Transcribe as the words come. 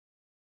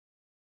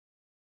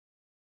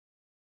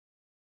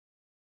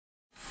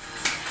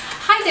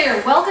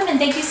there, welcome and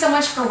thank you so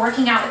much for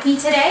working out with me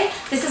today.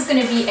 This is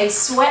going to be a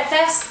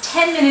SWEATFEST,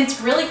 10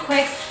 minutes, really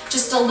quick,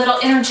 just a little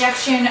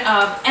interjection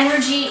of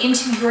energy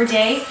into your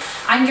day.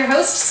 I'm your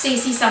host,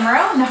 Stacy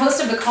Summerow. I'm the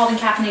host of the Called and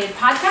Caffeinated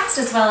podcast,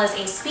 as well as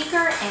a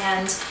speaker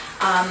and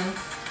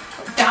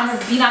founder of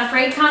the Be Not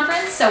Afraid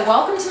conference. So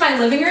welcome to my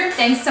living room.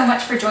 Thanks so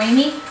much for joining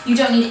me. You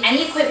don't need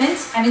any equipment.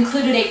 I've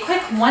included a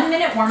quick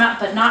 1-minute warm-up,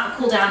 but not a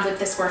cool down with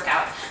this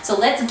workout. So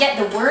let's get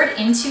the word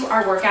into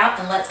our workout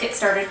and let's get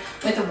started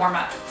with the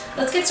warm-up.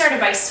 Let's get started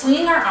by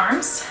swinging our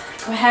arms.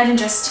 Go ahead and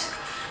just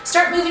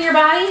start moving your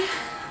body.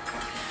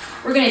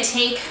 We're going to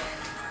take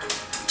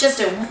just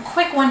a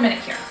quick 1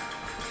 minute here.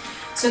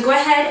 So go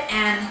ahead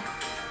and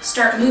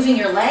start moving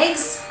your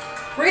legs.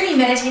 We're going to be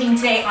meditating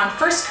today on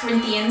 1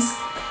 Corinthians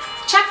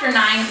chapter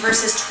 9,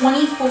 verses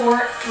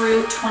 24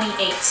 through 28.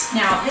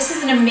 Now, this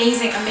is an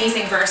amazing,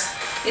 amazing verse.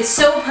 It's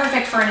so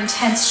perfect for an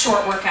intense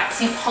short workout.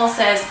 St. Paul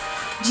says,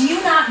 "Do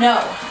you not know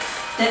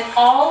that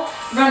all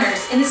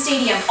runners in the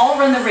stadium all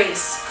run the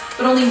race,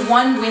 but only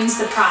one wins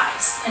the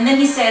prize?" And then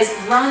he says,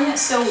 "Run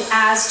so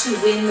as to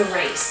win the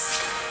race."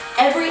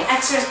 Every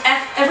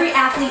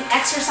athlete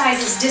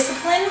exercises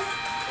discipline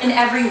in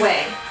every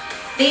way.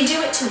 They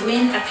do it to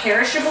win a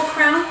perishable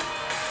crown,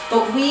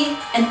 but we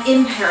an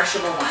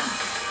imperishable one.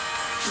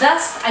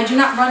 Thus, I do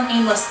not run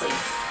aimlessly.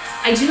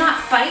 I do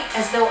not fight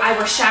as though I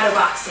were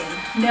shadowboxing.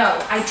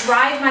 No, I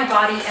drive my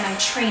body and I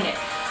train it,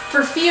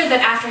 for fear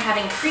that after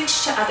having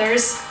preached to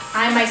others,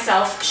 I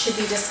myself should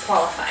be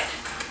disqualified.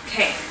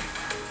 Okay.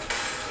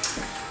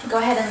 Go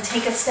ahead and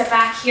take a step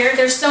back here.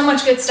 There's so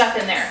much good stuff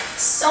in there.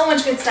 So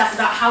much good stuff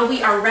about how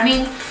we are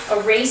running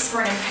a race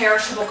for an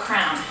imperishable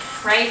crown,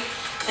 right?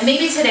 And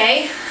maybe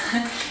today,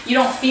 you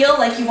don't feel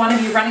like you want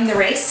to be running the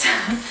race.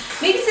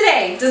 Maybe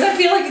today doesn't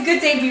feel like a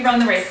good day to be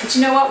running the race, but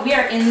you know what? We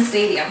are in the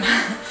stadium.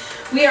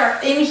 We are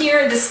in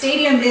here. The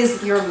stadium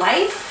is your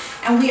life,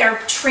 and we are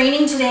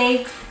training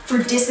today for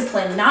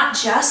discipline, not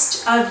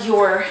just of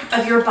your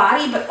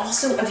body, but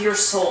also of your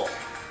soul.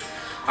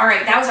 All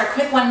right, that was our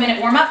quick 1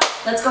 minute warm up.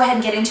 Let's go ahead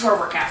and get into our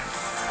workout.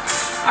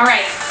 All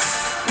right,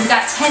 we've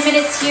got 10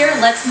 minutes here.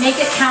 Let's make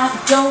it count.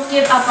 Don't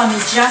give up on me.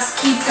 Just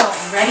keep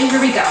going. Ready? Here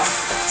we go.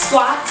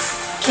 Squat,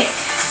 kick.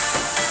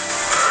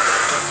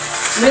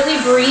 Really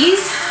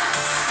breathe.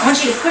 I want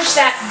you to push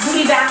that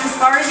booty back as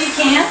far as you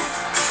can.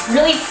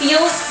 Really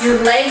feel your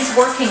legs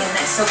working in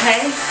this,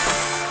 okay?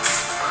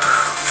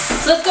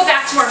 So let's go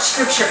back to our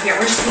scripture here.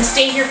 We're just going to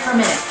stay here for a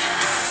minute.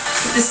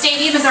 The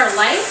stadium is our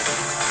life.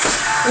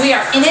 We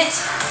are in it.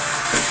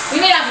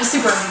 We may not be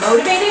super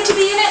motivated to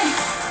be in it,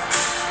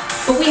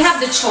 but we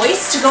have the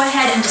choice to go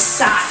ahead and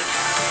decide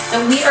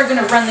that we are going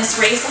to run this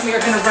race and we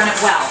are going to run it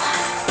well.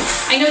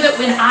 I know that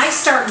when I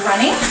start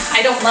running,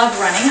 I don't love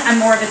running. I'm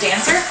more of a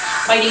dancer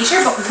by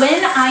nature, but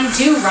when I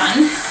do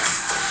run,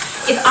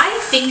 if I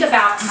think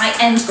about my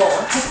end goal,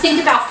 if I think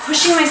about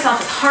pushing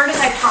myself as hard as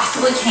I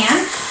possibly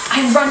can,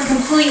 I run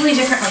completely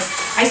differently.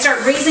 I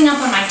start raising up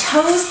on my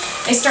toes.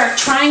 I start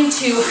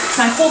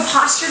my whole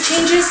posture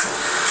changes.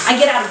 I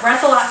get out of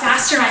breath a lot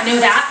faster, I know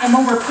that. And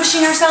when we're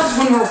pushing ourselves,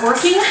 when we're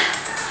working,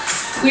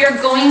 we are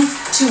going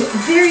to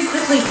very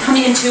quickly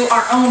come into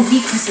our own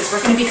weaknesses.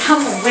 We're going to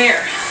become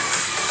aware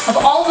of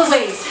all the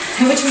ways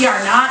in which we are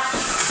not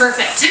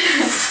perfect.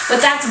 But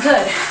that's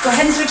good. Go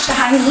ahead and switch to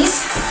high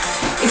knees.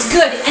 It's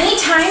good.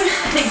 Anytime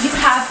that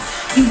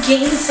you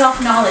gain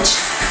self-knowledge,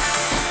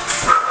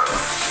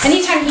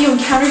 anytime you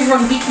encounter your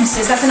own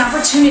weaknesses, that's an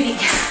opportunity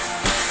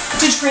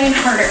to train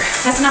harder.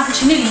 That's an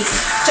opportunity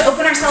to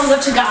open ourselves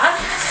up to God.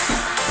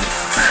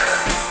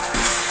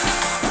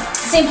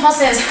 St. Paul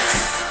says,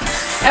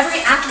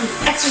 every athlete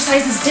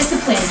exercises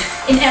discipline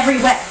in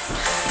every way.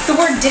 The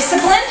word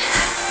discipline,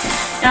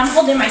 and I'm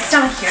holding my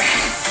stomach here.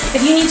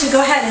 If you need to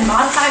go ahead and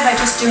modify by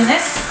just doing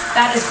this,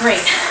 that is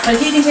great. But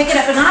if you can take it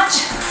up a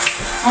notch,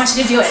 I want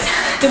you to do it.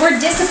 The word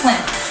discipline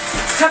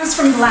comes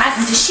from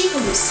Latin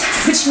discipulus,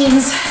 which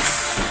means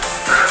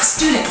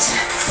student.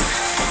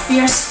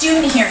 We are a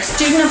student here,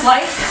 student of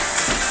life.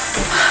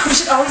 We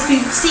should always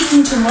be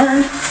seeking to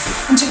learn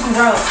and to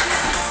grow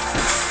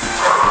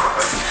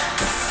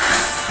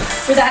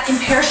for that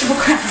imperishable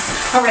crown.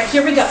 All right,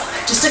 here we go.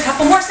 Just a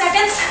couple more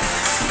seconds.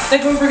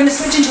 Then we're going to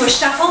switch into a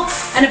shuffle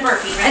and a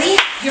burpee. Ready?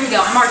 Here we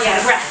go. I'm already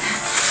out of breath.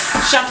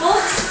 Shuffle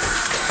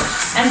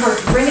and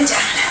burpee. Bring it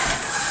down.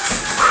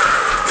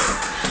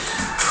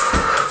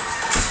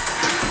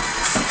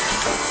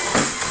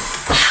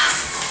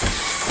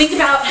 Think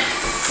about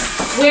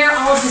where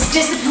all of this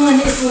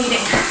discipline is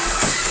leading.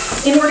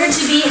 In order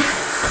to be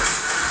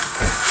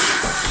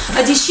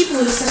a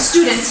discipulus, a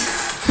student,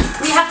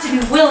 we have to be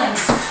willing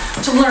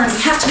to learn.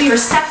 We have to be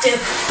receptive,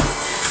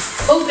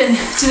 open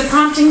to the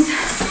promptings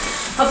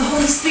of the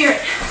Holy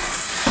Spirit.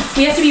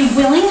 We have to be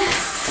willing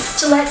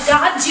to let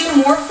God do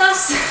more with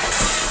us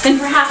than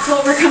perhaps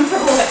what we're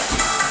comfortable with.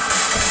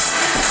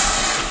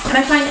 And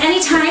I find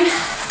anytime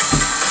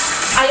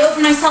I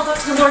open myself up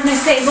to the Lord and I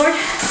say, Lord,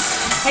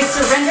 I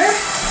surrender.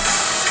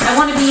 I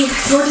want to be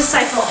your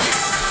disciple.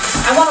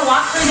 I want to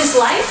walk through this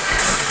life,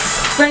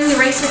 running the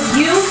race with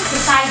you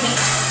beside me.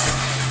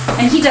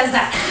 And he does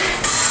that.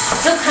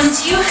 He'll come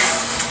to you.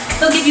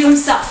 He'll give you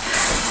himself.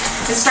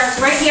 It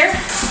starts right here.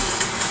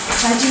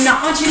 I do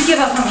not want you to give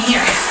up on me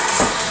here.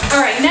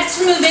 All right, next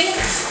we're moving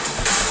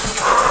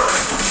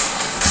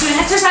to an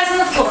exercise on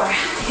the floor.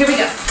 Here we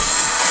go.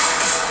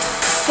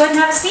 Go ahead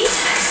and have a seat.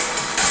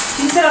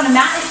 You can sit on a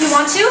mat if you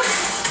want to.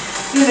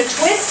 You're gonna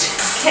twist,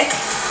 kick,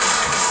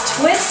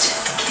 twist,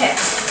 kick.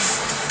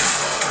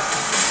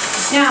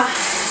 Now,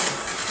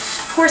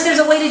 of course, there's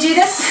a way to do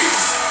this.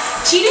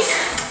 Cheating.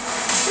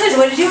 There's a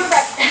way to do it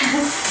right.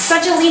 So I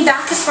want you to lean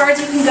back as far as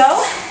you can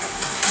go.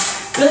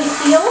 Really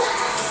feel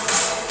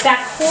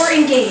that core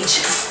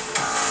engage.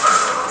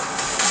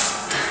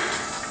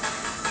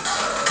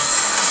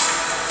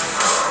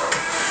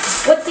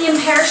 What's the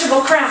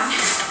imperishable crown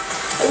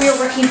that we are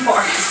working for?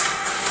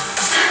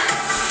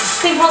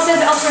 St. Paul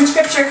says elsewhere in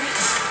Scripture,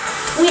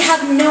 we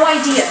have no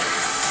idea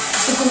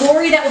the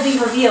glory that will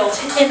be revealed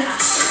in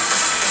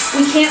us.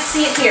 We can't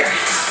see it here.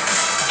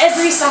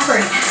 Every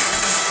suffering,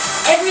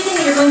 everything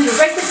that you're going through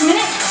right this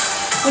minute,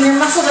 when your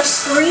muscles are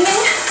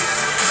screaming,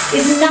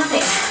 is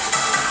nothing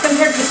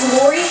compared to the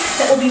glory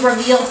that will be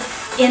revealed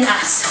in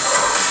us.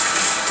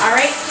 All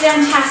right,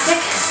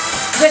 fantastic.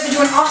 You guys are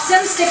doing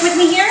awesome. Stick with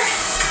me here.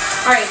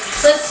 All right,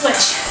 let's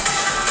switch.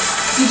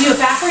 You do a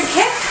backward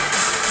kick.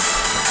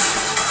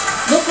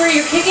 Look where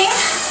you're kicking.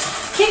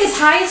 Kick as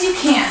high as you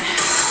can.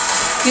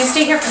 You're gonna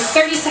stay here for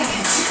 30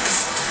 seconds.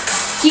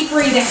 Keep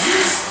breathing.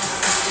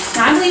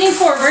 Now I'm leaning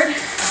forward,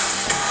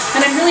 and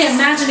I'm really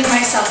imagining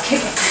myself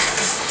kicking.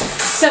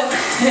 So,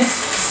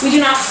 we do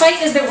not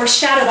fight as though we're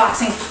shadow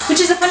boxing, which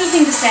is a funny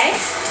thing to say,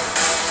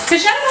 because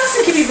shadow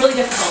boxing can be really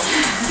difficult.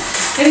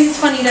 I think it's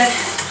funny that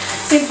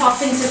St. Paul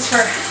thinks it's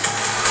for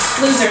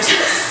losers.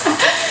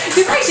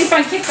 You can actually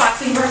find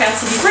kickboxing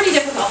workouts to be pretty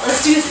difficult.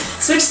 Let's do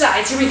switch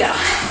sides. Here we go.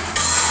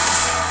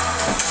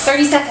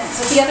 30 seconds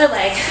with the other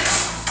leg.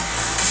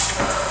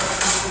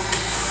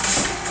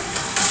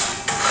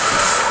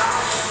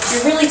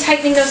 You're really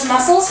tightening those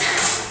muscles.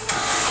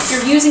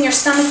 You're using your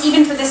stomach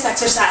even for this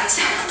exercise.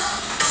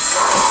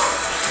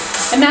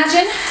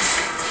 Imagine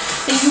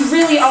that you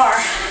really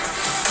are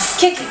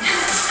kicking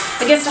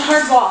against a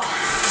hard wall.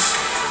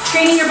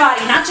 Training your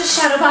body, not just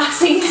shadow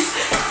boxing,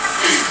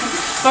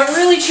 but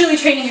really truly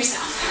training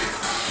yourself.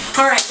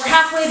 All right, we're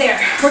halfway there.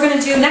 We're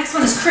gonna do, next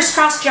one is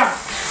crisscross jump.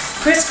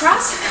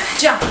 Crisscross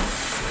jump.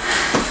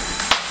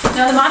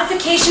 Now the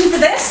modification for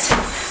this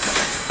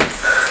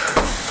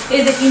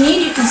is if you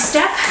need, you can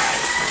step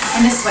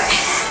and this way.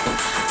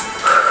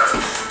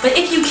 But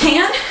if you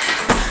can,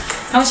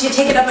 I want you to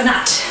take it up a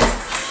notch.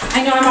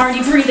 I know I'm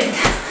already breathing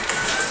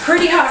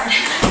pretty hard.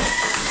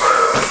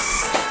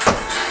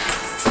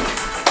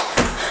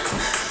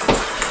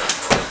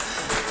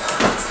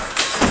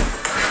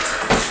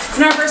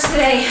 In our verse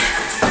today,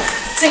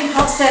 St.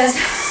 Paul says,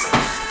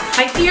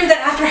 I fear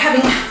that after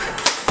having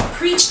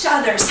preached to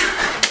others,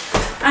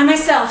 I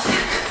myself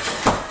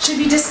should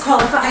be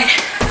disqualified.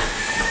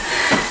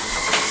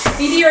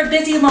 Maybe you're a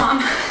busy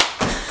mom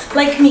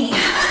like me,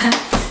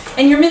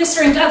 and you're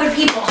ministering to other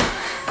people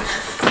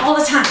all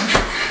the time.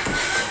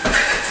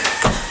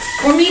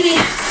 Or maybe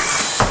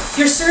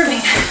you're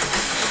serving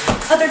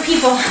other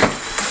people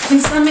in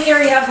some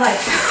area of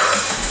life.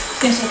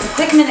 I'm going to take a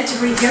quick minute to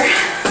breathe here.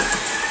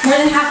 More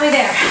than halfway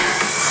there.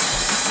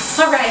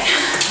 All right,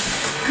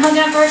 come on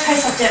down for our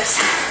tricep dips.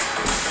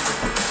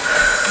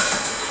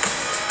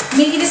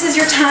 Maybe this is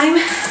your time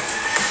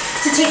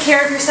to take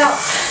care of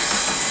yourself,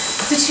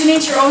 to tune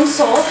into your own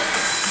soul,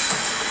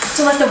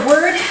 to let the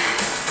word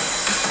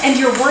and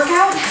your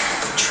workout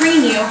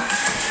train you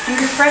and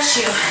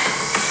refresh you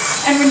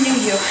and renew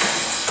you.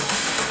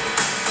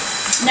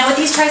 Now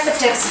with these tricep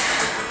dips,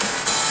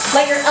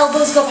 let your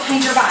elbows go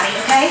behind your body,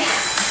 okay?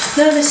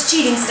 None of this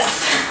cheating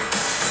stuff.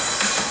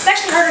 It's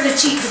actually harder to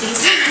cheat for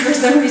these for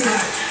some reason.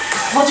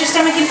 Hold your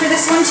stomach in for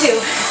this one too.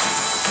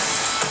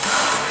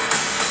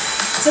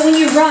 So when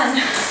you run,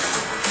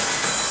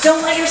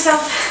 don't let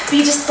yourself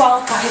be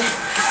disqualified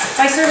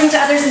by serving to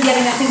others and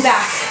getting nothing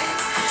back.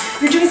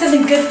 You're doing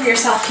something good for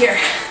yourself here.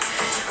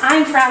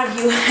 I'm proud of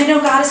you. I know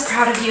God is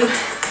proud of you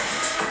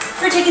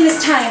for taking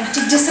this time to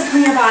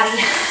discipline your body.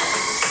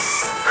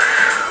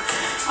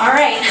 All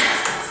right,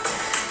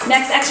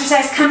 next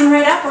exercise coming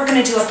right up. We're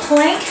gonna do a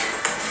plank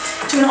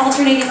to an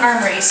alternating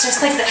arm raise,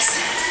 just like this.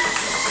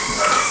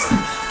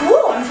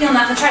 Ooh, I'm feeling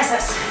that in the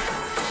triceps.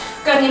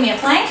 Go ahead and give me a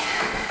plank.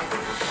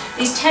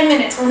 These 10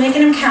 minutes, we're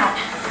making them count.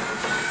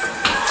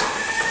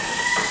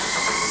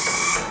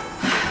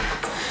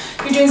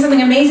 You're doing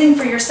something amazing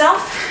for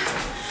yourself.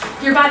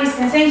 Your body's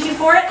gonna thank you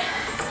for it.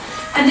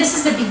 And this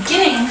is the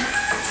beginning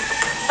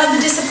of the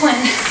discipline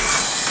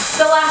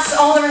that lasts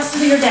all the rest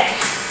of your day.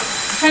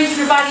 Try and keep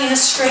your body in a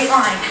straight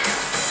line.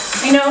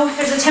 I know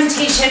there's a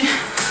temptation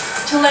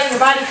to let your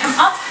body come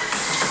up,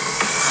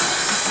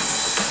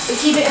 but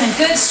keep it in a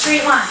good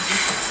straight line.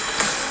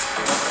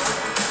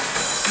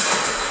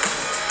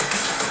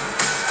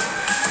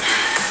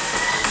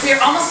 We are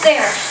almost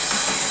there.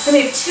 Then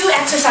we have 2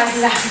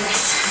 exercises after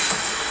this.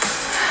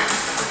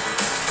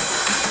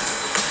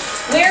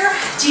 Where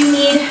do you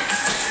need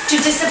to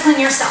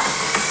discipline yourself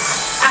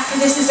after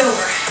this is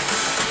over?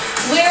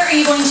 Where are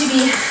you going to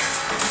be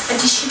a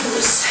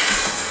discipulus,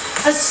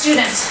 a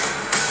student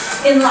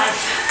in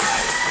life?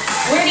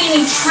 Where do you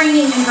need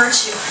training and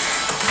virtue?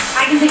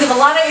 I can think of a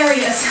lot of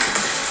areas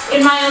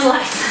in my own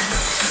life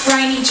where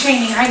I need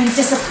training, I need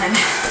discipline.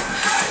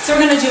 So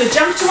we're gonna do a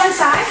jump to one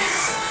side,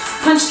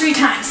 punch 3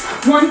 times.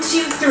 1,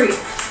 2, 3.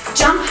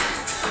 Jump,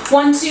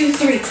 1, 2,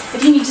 3.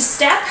 If you need to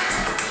step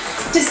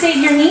to save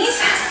your knees,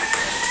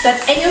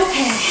 that's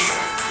a-okay.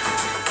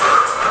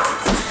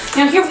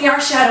 Now here we are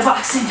shadow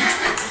boxing.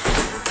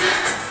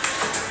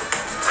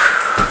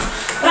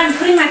 But I'm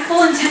putting my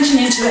full intention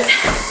into it.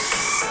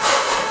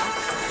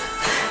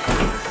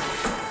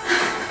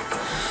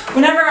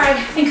 Whenever I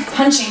think of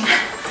punching,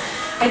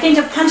 I think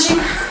of punching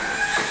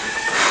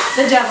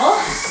the devil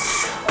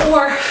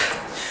or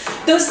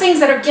those things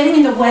that are getting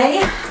in the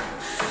way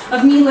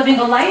of me living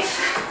a life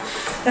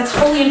that's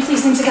holy and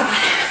pleasing to God.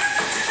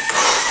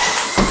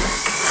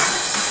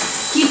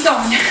 Keep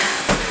going.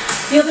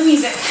 Feel the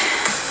music.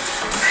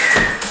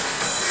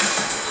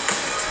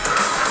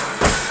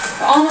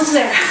 We're almost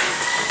there.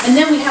 And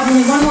then we have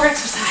only one more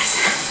exercise.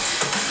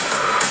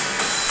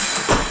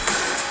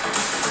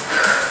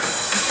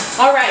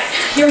 All right,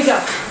 here we go.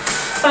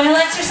 Final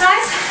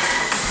exercise.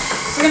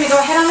 We're gonna go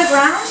ahead on the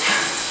ground.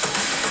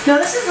 Now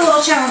this is a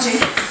little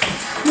challenging.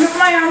 I'm gonna put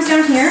my arms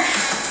down here.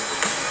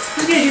 I'm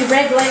just gonna do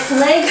leg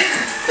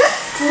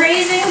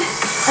raising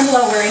and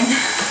lowering.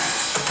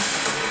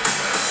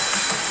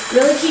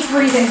 Really keep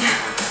breathing.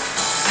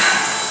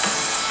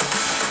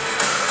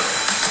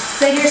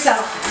 Say to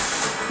yourself,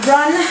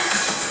 run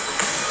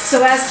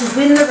so as to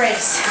win the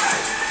race.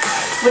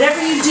 Whatever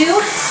you do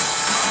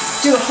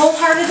it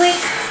wholeheartedly.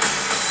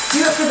 Do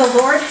it for the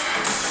Lord.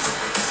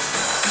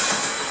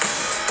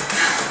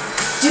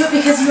 Do it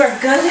because you are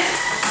good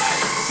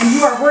and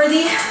you are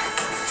worthy.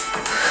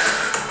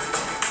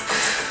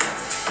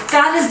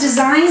 God has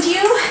designed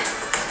you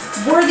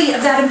worthy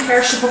of that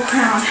imperishable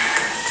crown.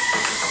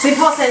 St.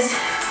 Paul says,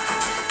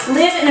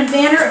 live in a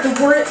manner of the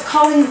word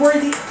calling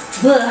worthy.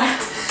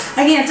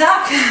 I can't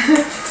talk.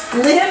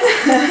 Live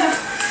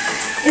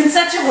in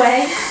such a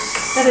way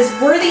that is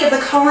worthy of the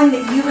calling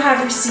that you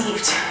have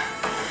received.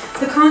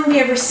 The calling we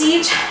have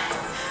received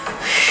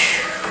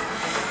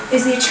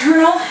is the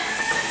eternal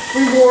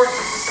reward,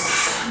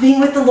 being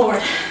with the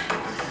Lord.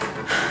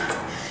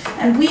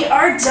 And we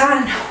are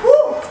done.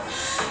 Woo!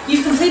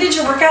 You've completed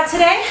your workout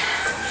today.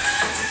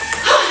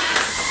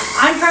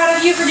 I'm proud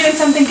of you for doing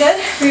something good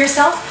for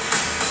yourself.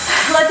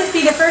 Let this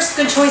be the first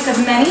good choice of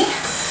many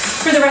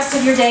for the rest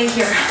of your day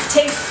here.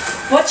 Take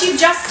what you've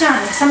just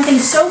done, something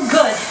so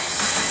good,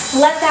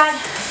 let that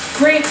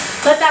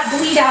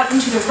bleed out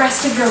into the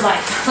rest of your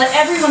life. Let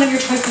every one of your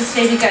choices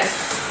today be good.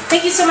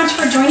 Thank you so much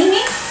for joining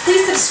me.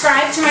 Please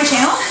subscribe to my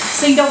channel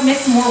so you don't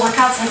miss more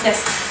workouts like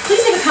this.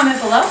 Please leave a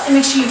comment below and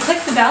make sure you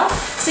click the bell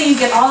so you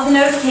get all the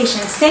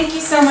notifications. Thank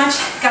you so much.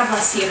 God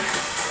bless you.